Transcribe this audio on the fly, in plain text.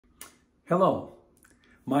Hello,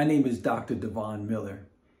 my name is Dr. DaVaughn Miller,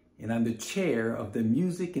 and I'm the chair of the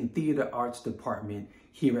Music and Theater Arts Department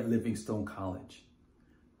here at Livingstone College.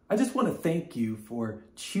 I just want to thank you for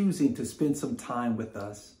choosing to spend some time with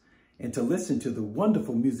us and to listen to the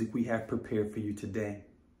wonderful music we have prepared for you today.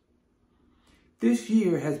 This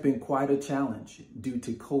year has been quite a challenge due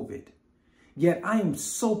to COVID, yet I am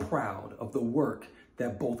so proud of the work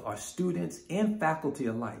that both our students and faculty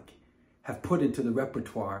alike have put into the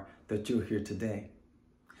repertoire that you'll hear today.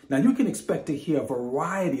 Now, you can expect to hear a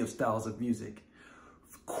variety of styles of music: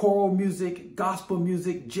 choral music, gospel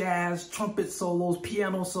music, jazz, trumpet solos,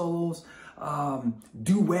 piano solos,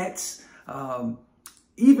 duets,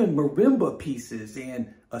 even marimba pieces,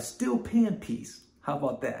 and a steel pan piece. How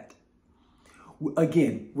about that?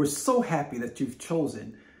 Again, we're so happy that you've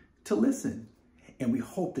chosen to listen, and we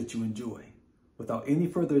hope that you enjoy. Without any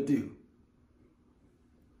further ado,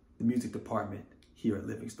 the music department here at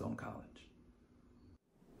Livingstone College.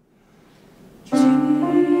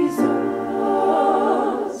 Jesus,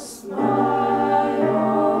 my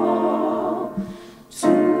all,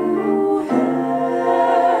 to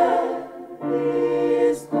heaven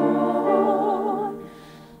is gone.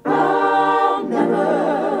 I'll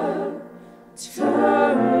never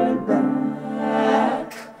turn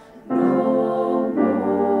back no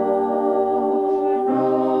more.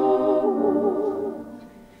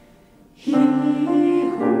 He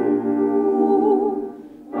who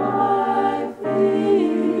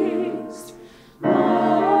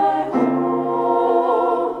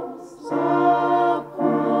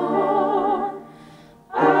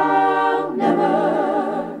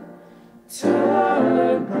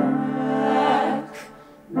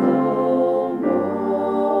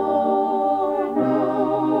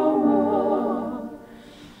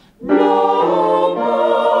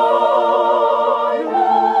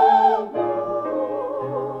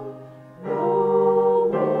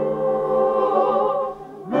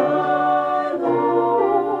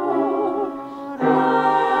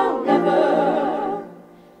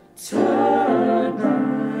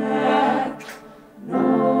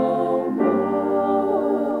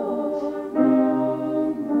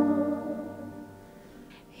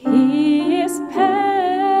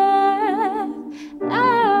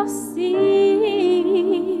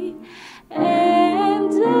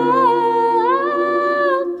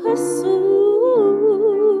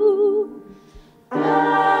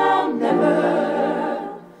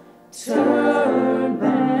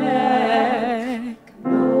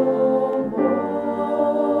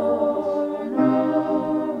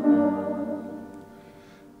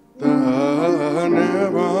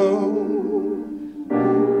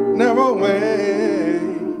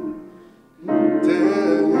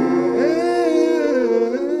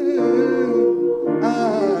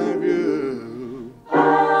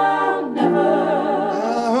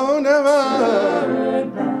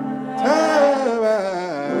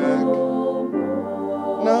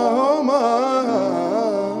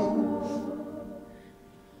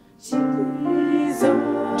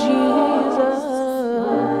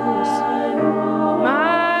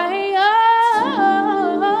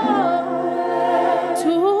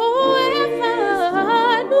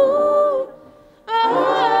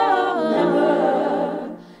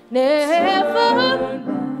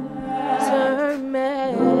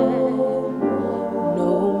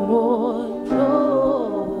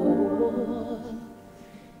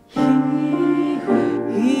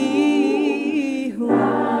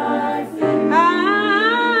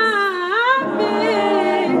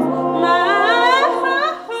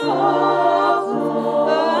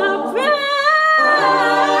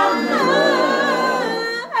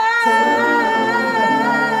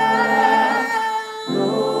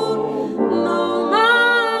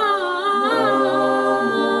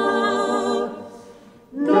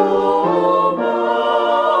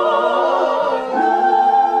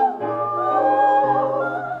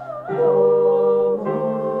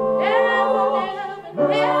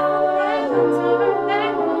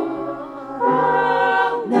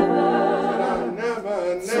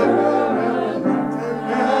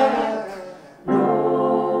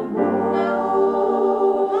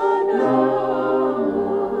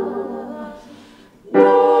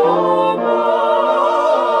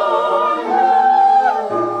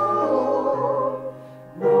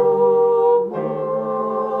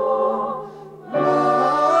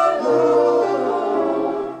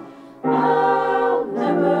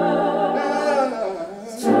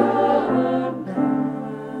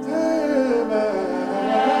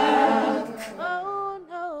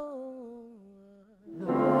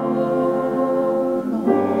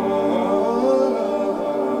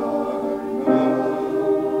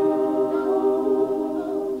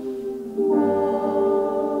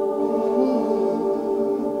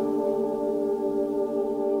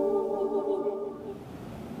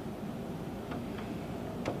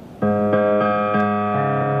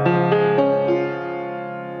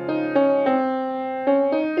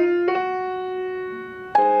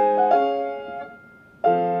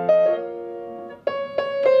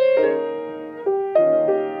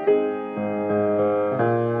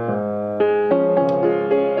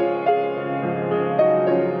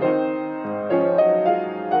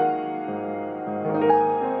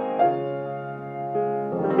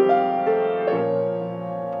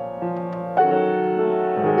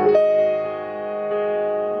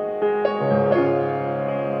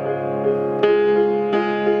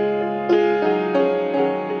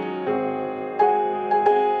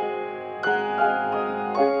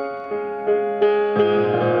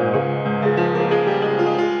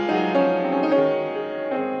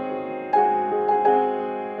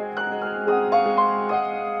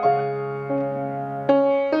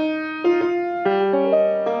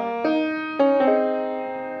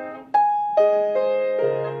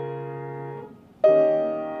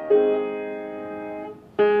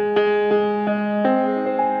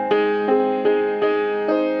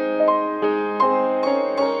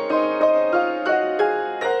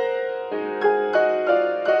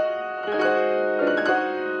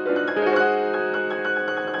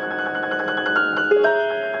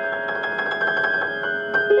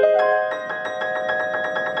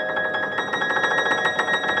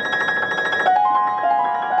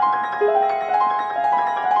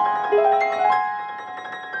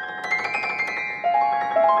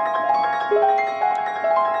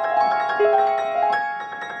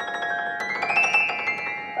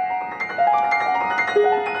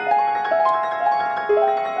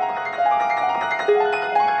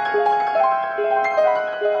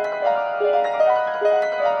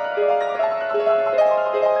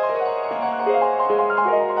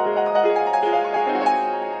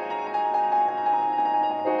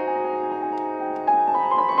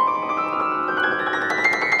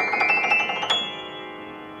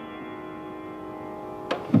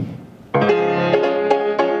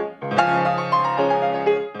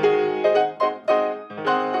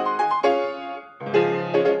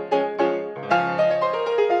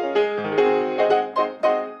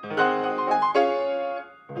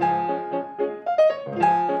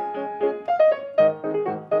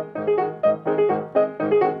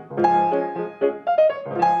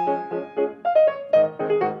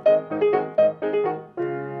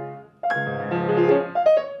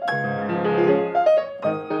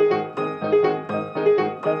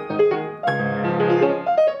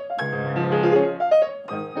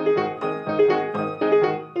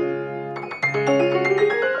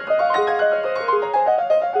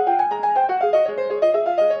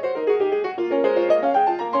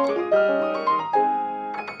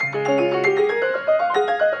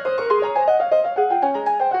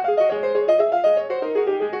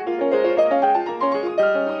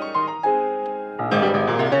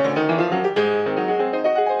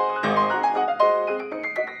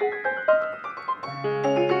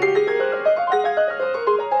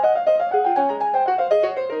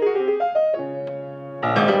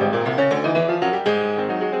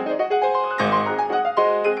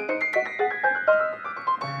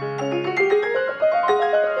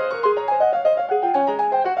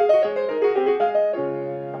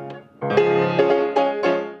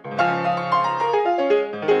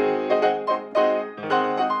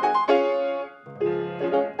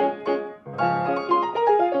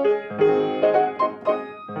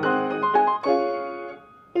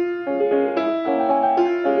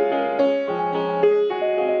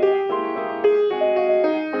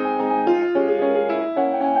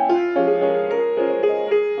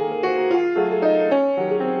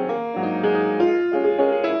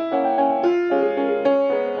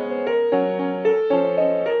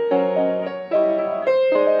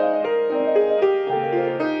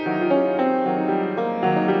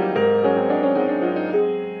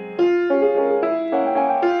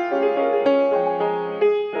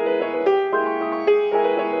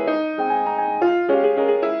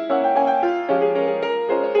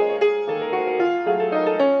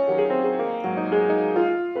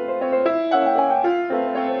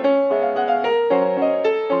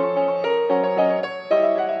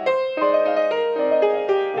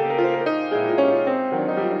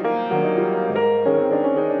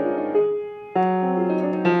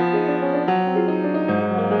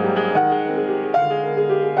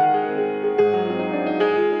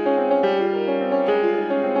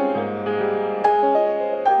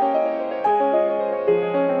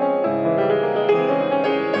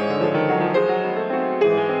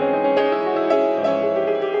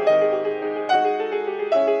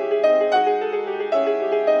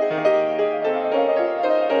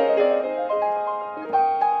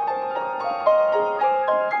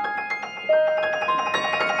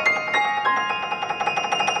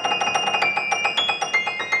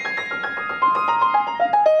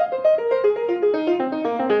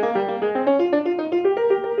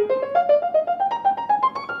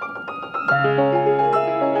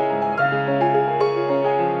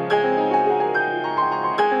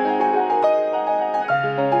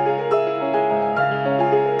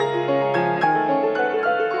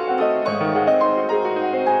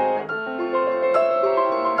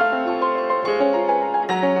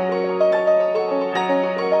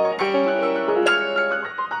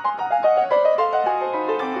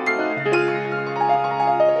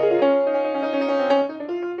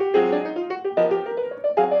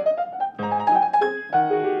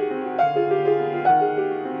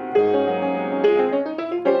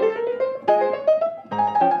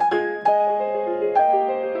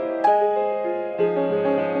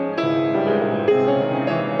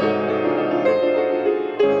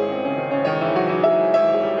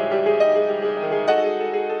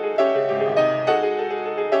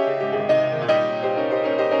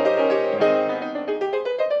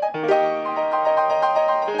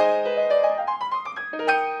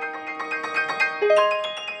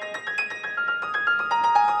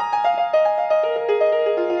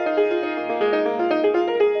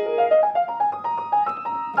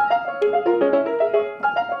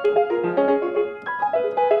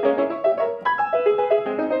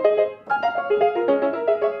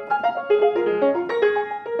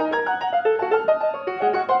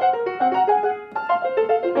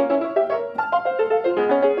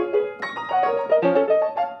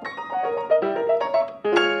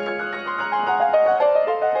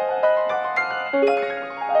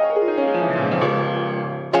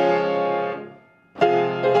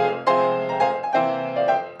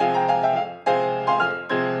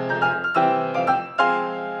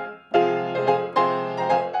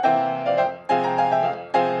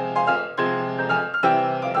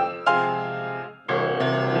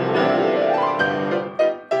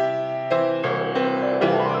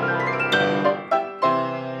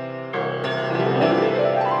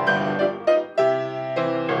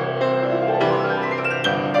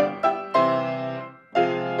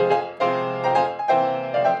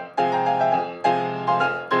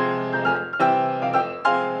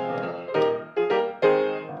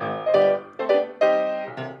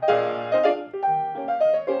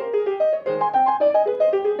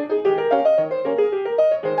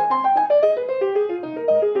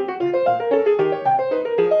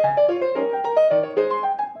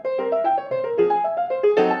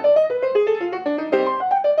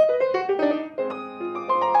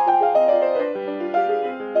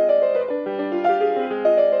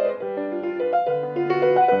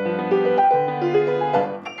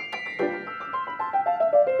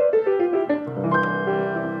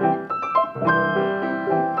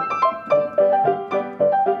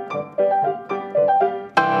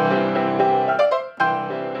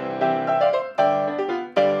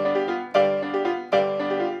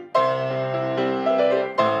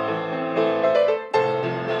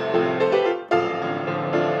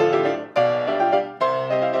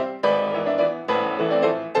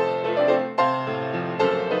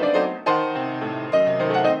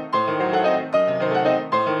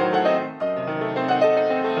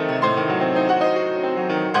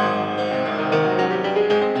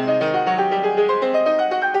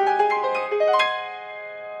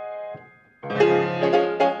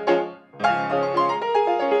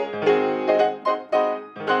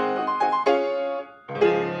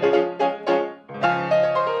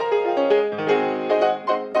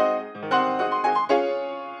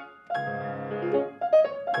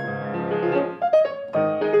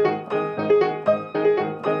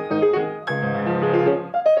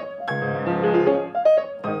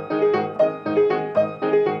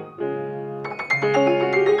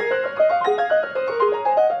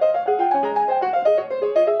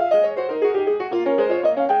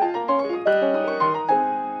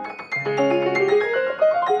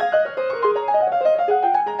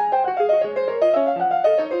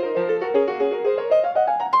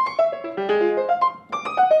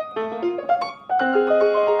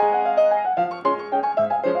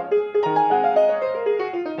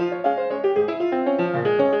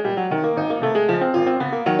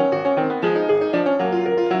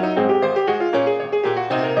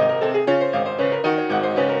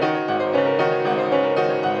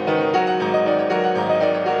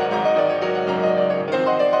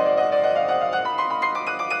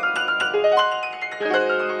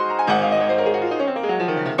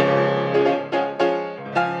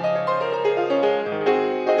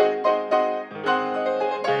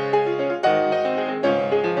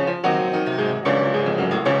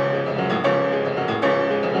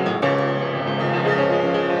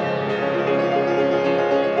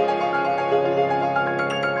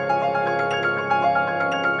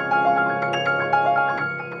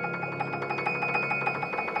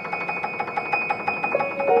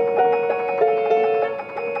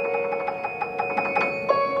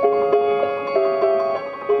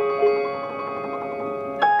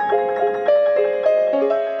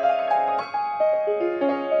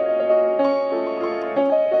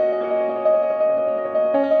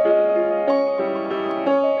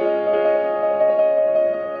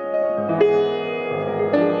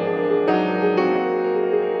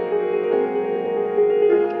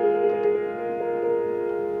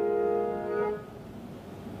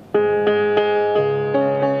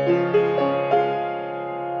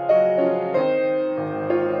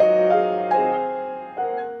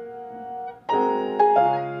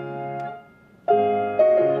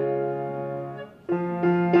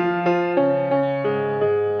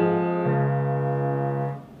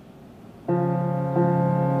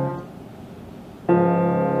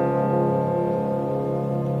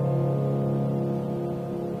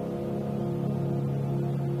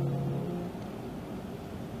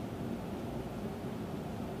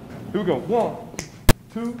Here we go. 1,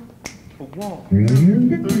 2, 1,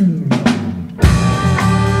 2, 3.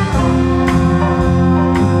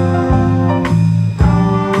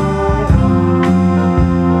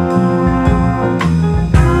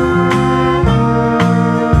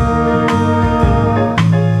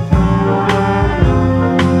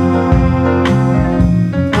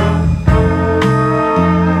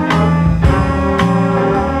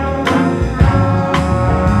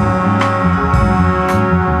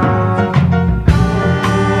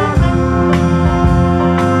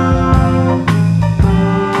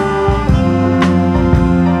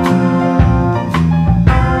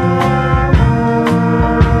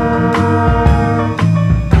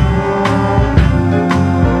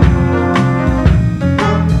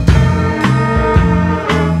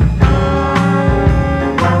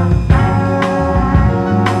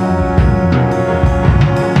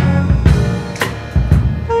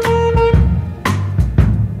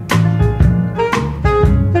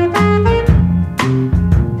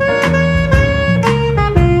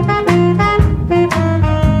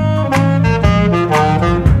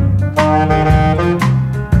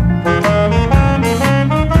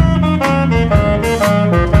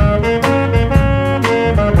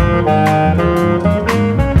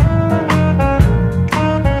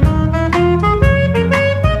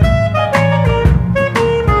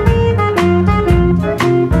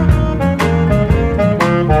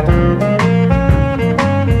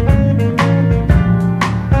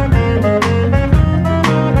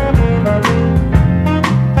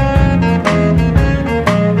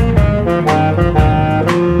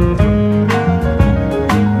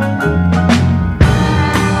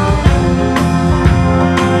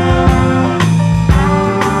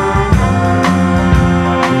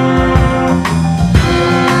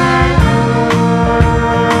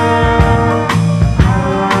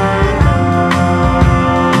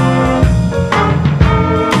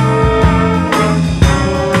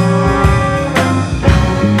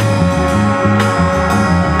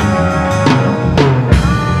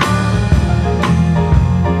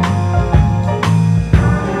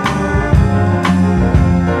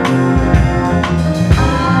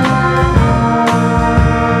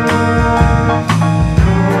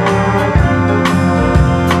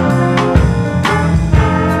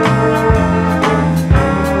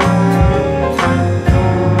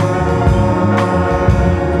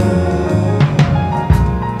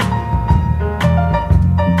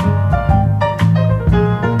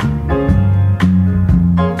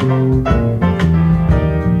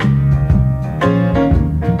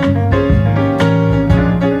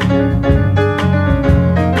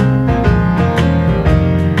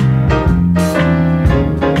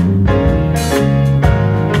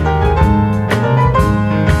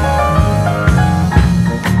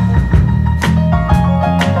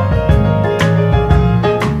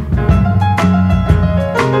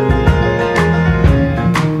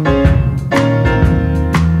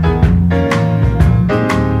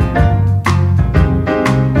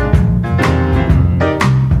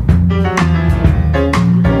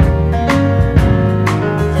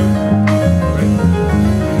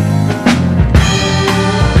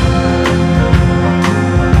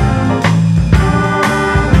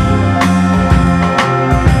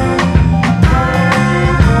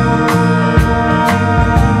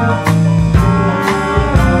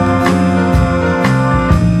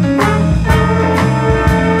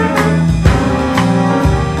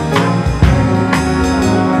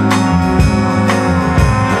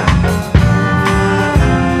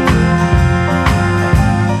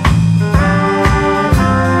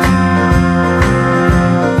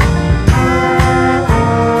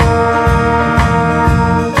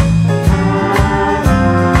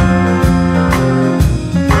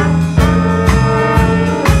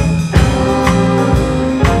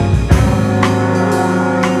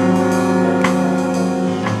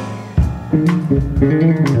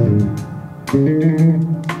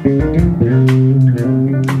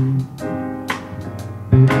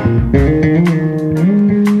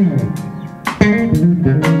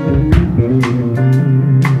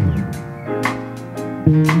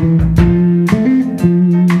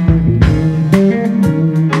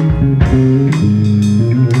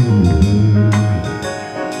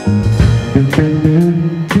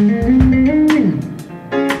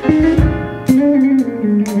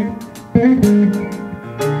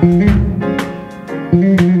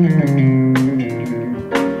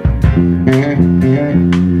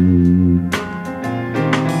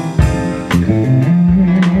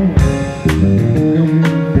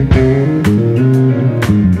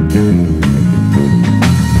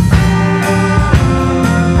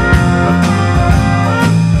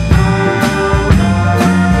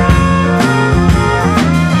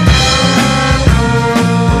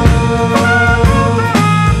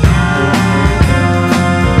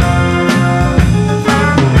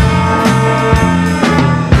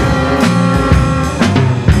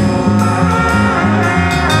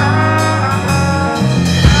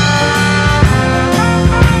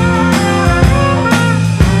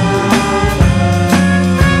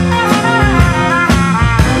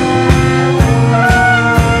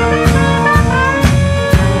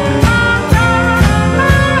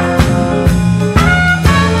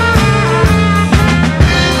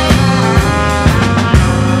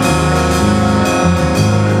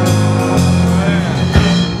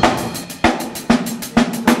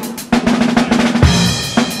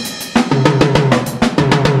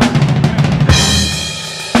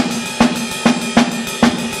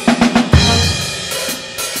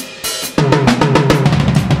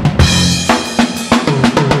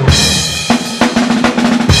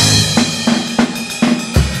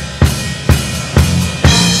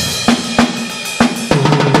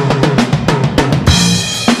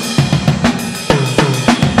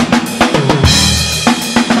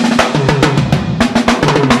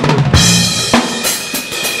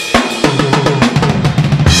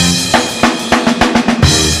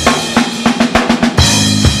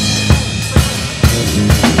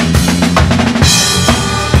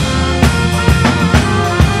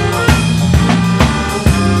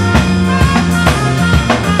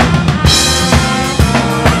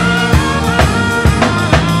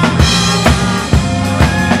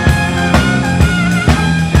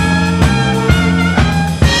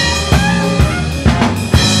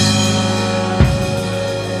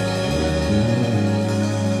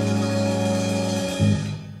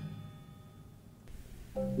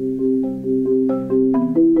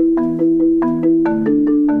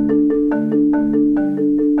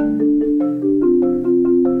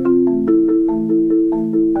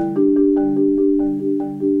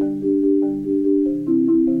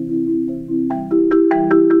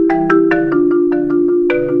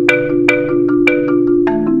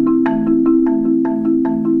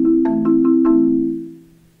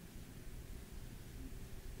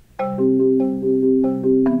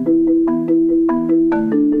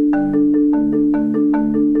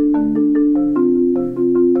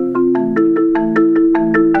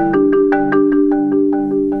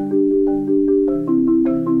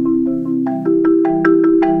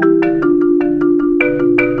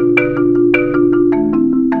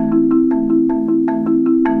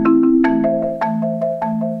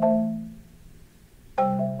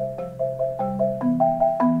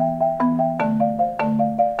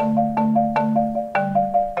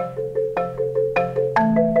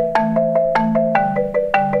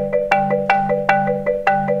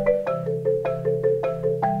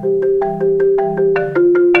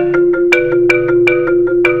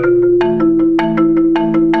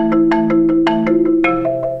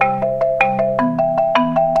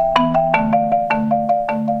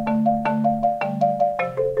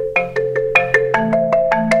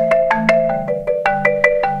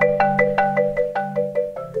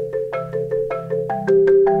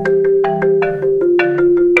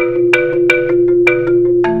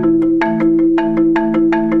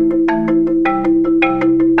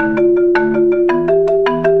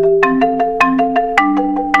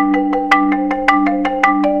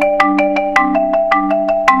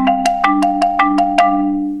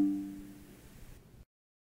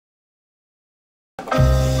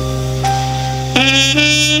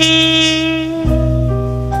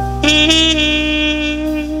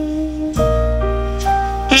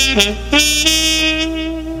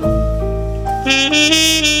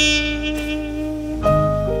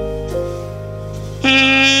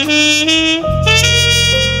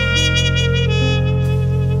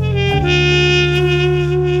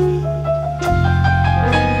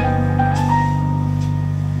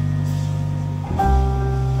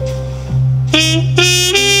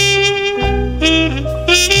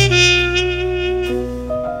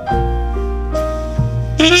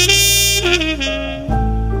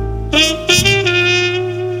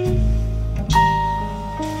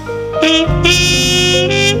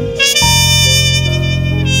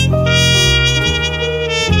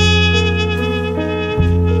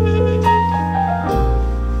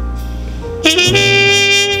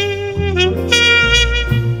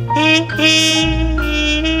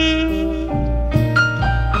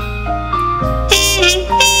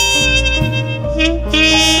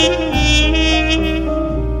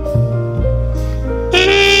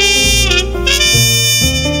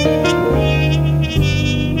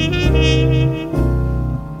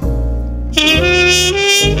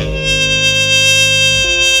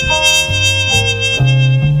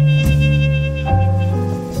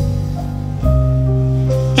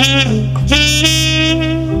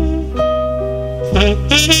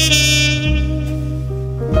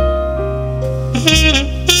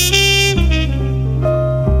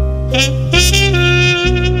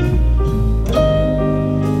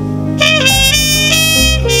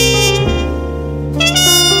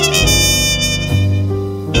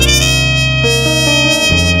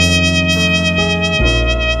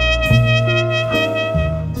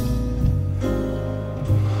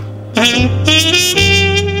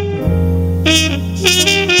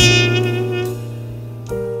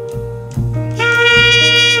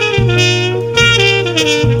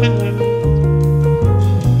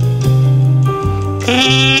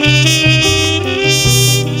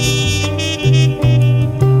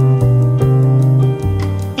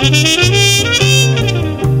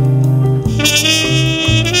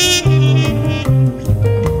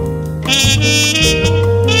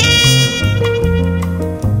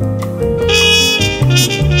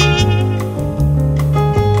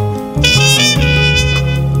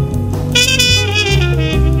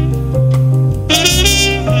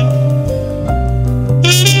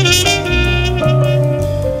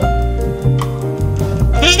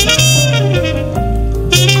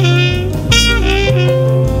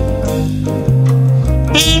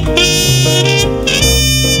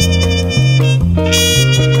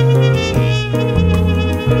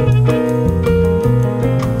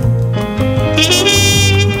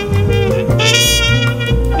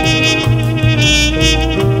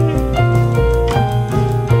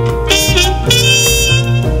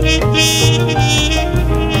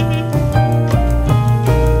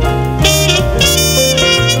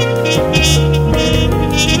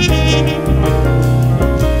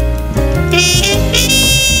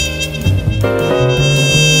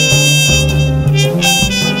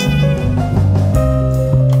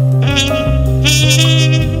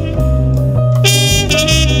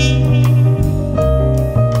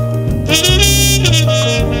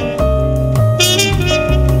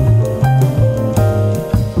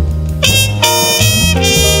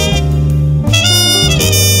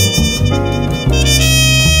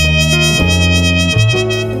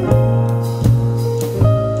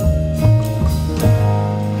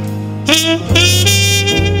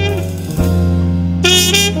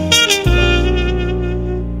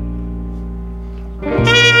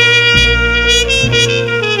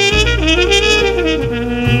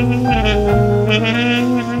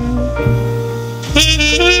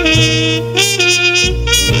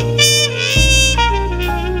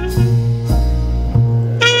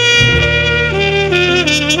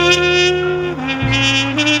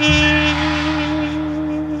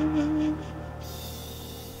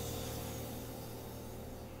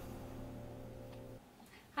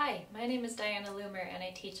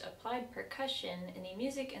 certified percussion in the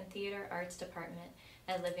Music and Theater Arts Department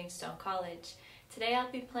at Livingstone College. Today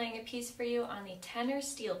I'll be playing a piece for you on the tenor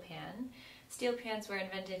steel pan. Steel pans were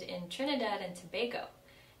invented in Trinidad and Tobago,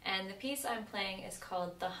 and the piece I'm playing is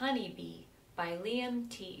called The Honey Bee by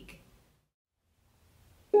Teague.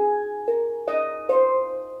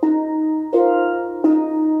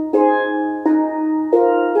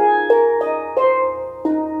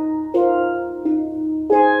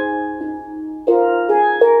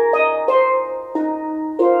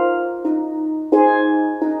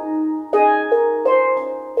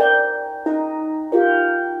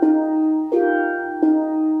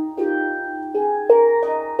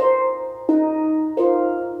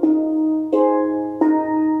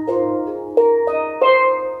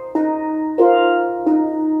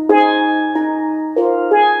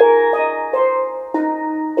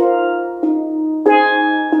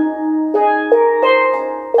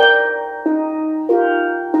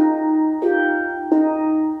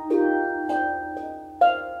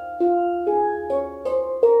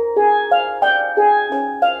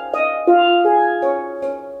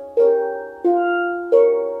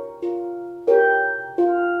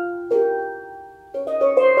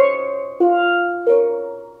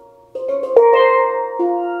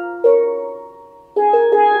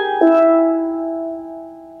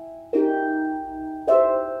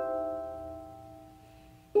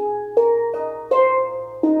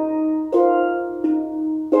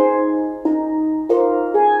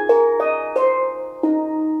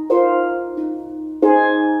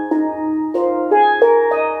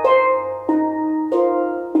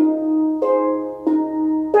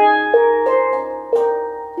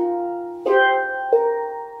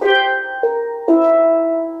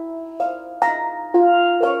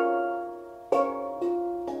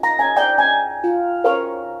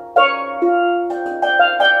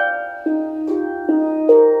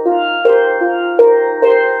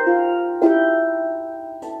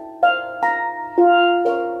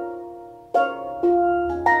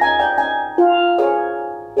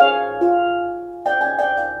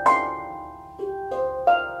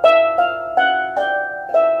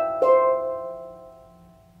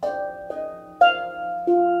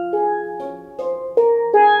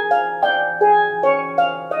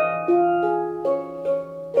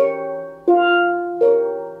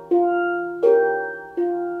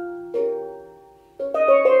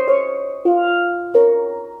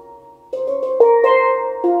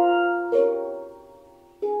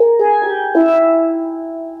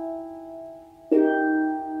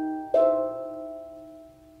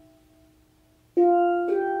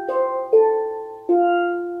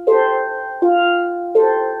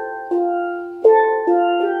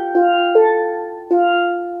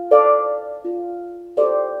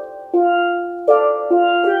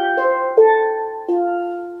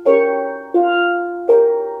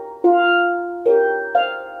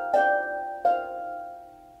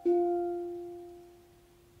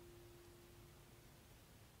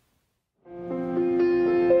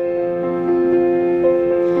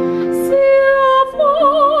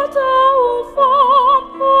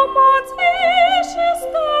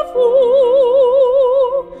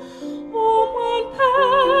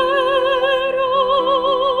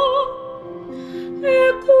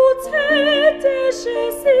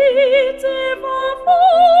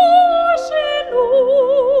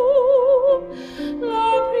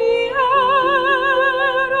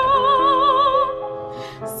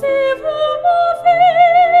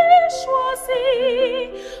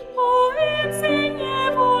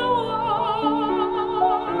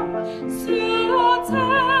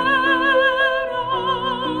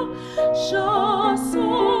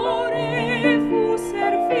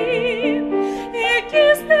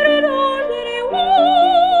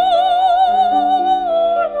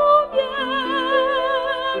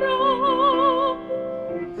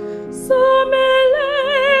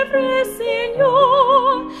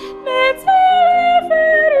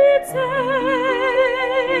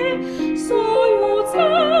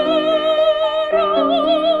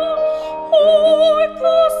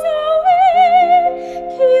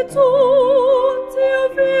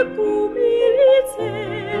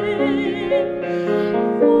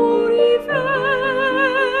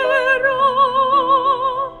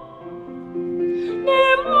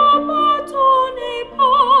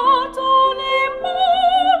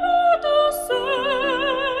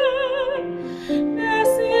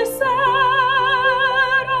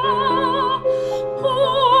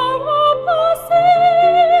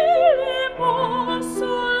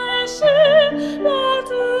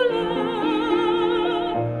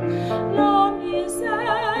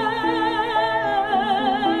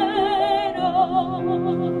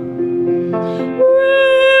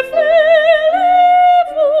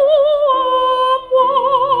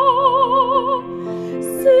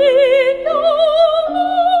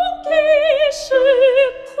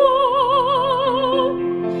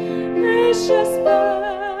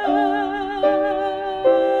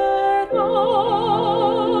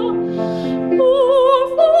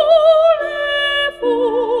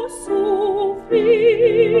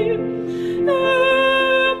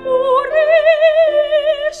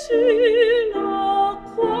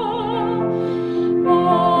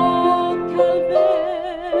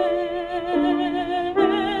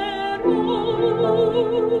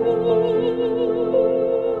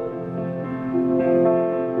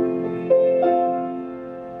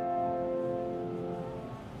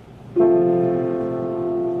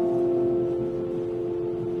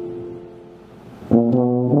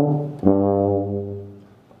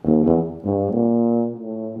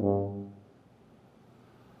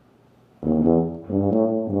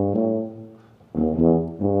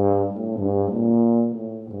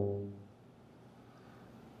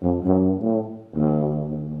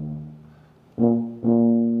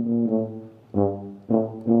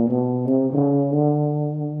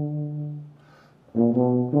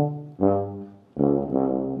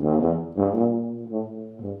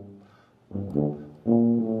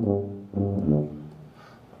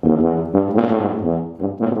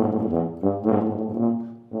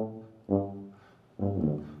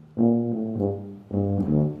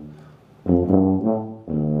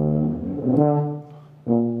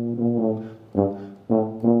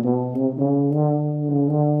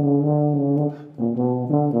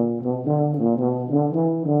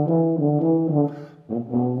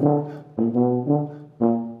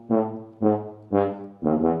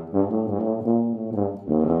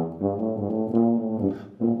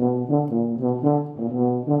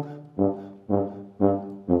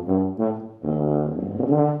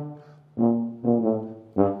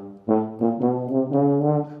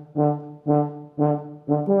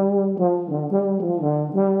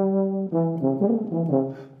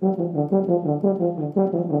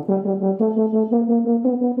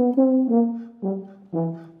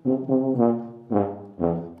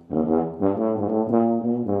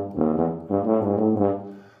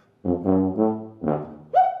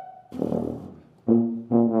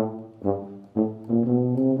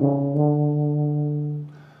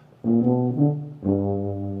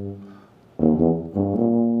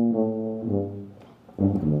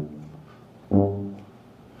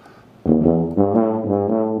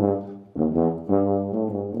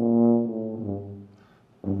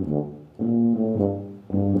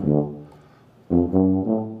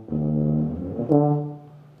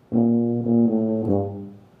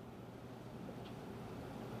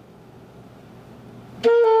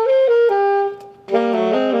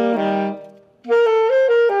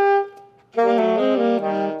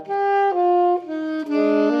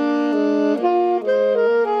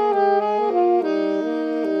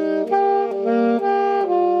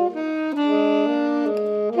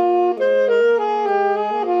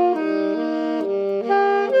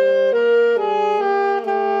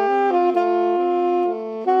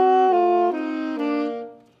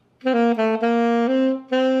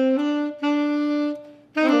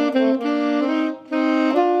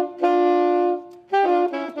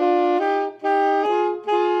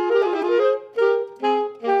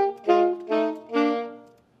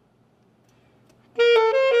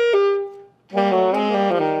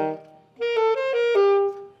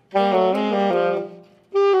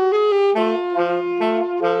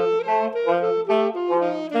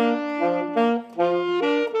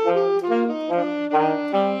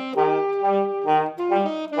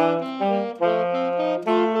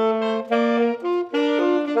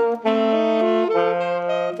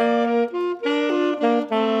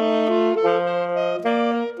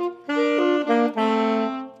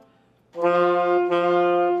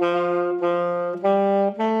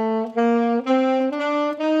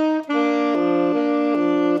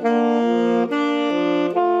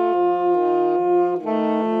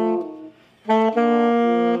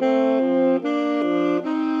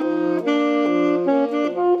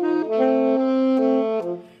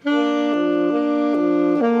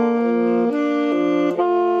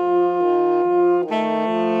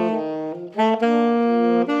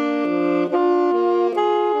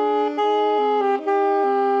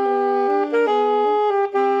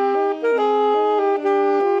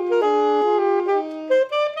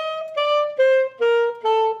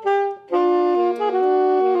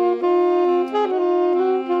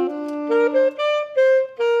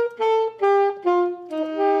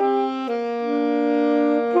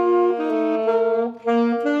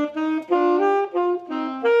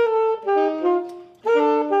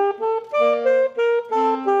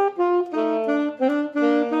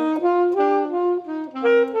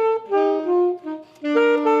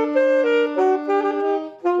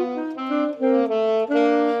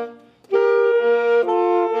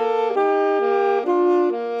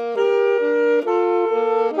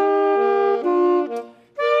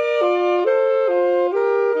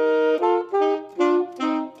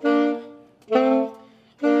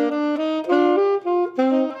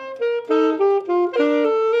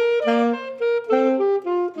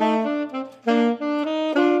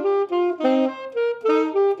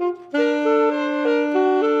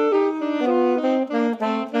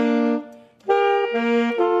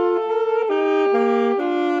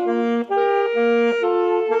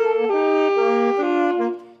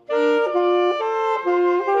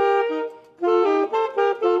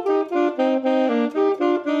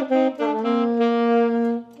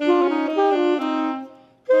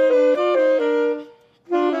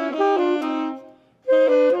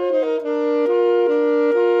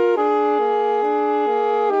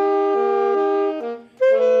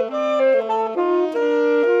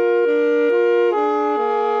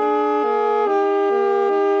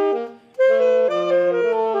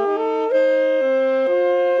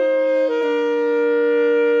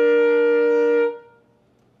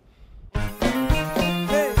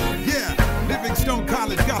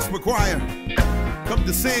 Choir. Come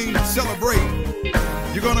to sing, celebrate.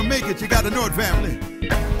 You're gonna make it, you gotta know it, family.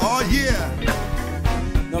 Oh yeah.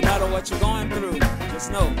 No matter what you're going through,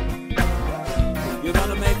 just know you're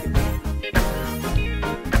gonna make it.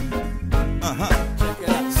 Check it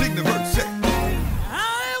out. Sing the verse, check.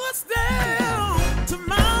 I was down to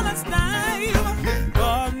my last time,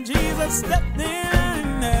 but Jesus stepped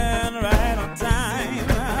in and right on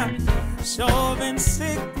time. Sure been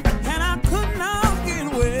sick and I could not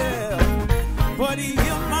get well, but he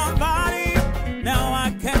healed my body. Now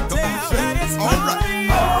I can tell that it's all right.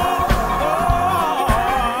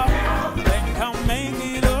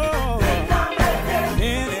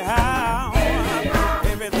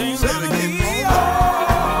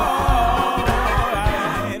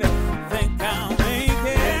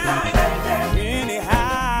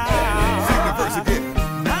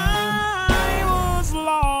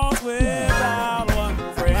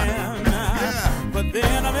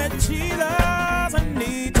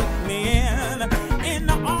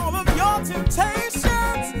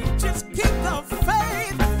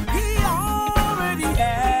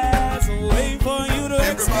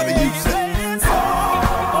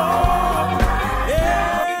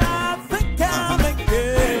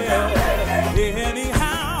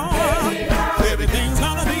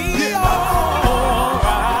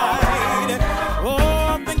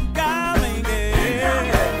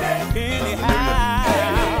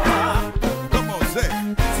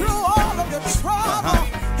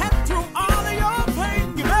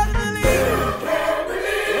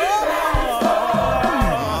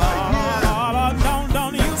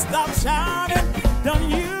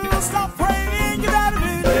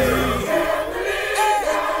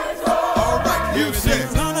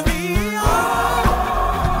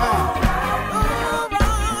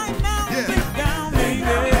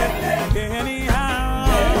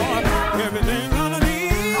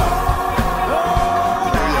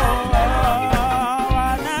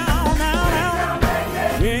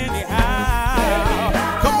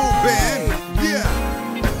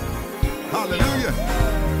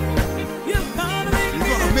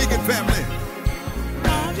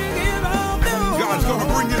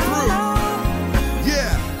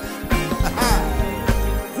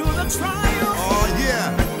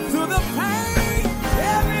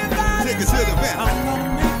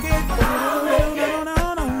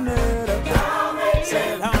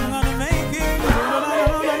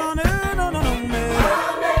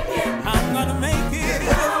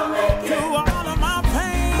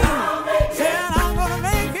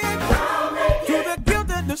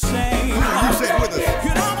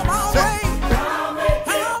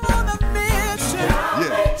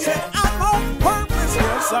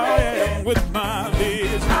 with my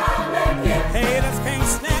vision. Haters can't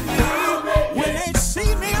stand me when they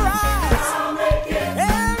see me rise.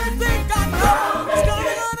 Everything I know is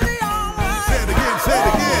gonna be alright. Say it again, say it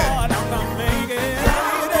again. Lord, I'm gonna make it.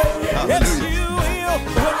 Yes, you will.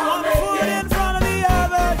 Put one foot in front of the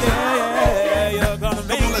other. Yeah, you're gonna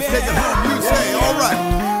make it. Come on, let's take it home. You say, all right.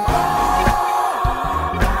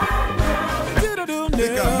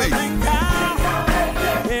 Think I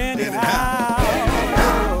made it.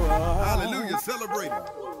 Hallelujah, celebrate.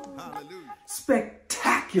 Hallelujah.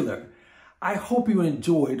 Spectacular! I hope you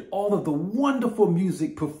enjoyed all of the wonderful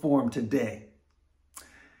music performed today.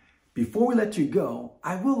 Before we let you go,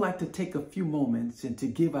 I would like to take a few moments and to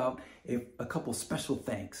give out a couple special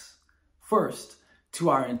thanks. First, to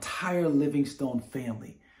our entire Livingstone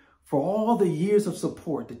family for all the years of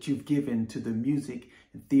support that you've given to the Music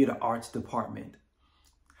and Theater Arts Department.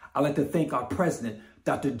 I'd like to thank our president,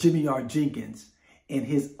 Dr. Jimmy R. Jenkins, and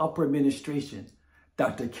his upper administration,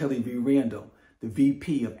 Dr. Kelly V. Randall, the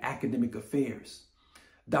VP of Academic Affairs,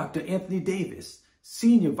 Dr. Anthony Davis,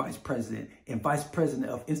 Senior Vice President and Vice President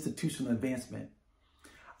of Institutional Advancement.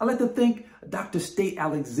 I'd like to thank Dr. State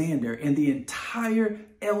Alexander and the entire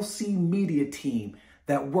LC Media team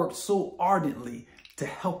that worked so ardently to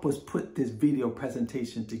help us put this video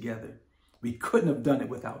presentation together. We couldn't have done it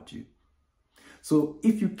without you. So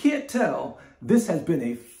if you can't tell, this has been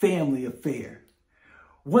a family affair.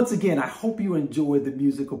 Once again, I hope you enjoyed the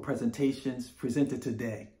musical presentations presented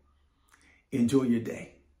today. Enjoy your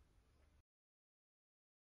day.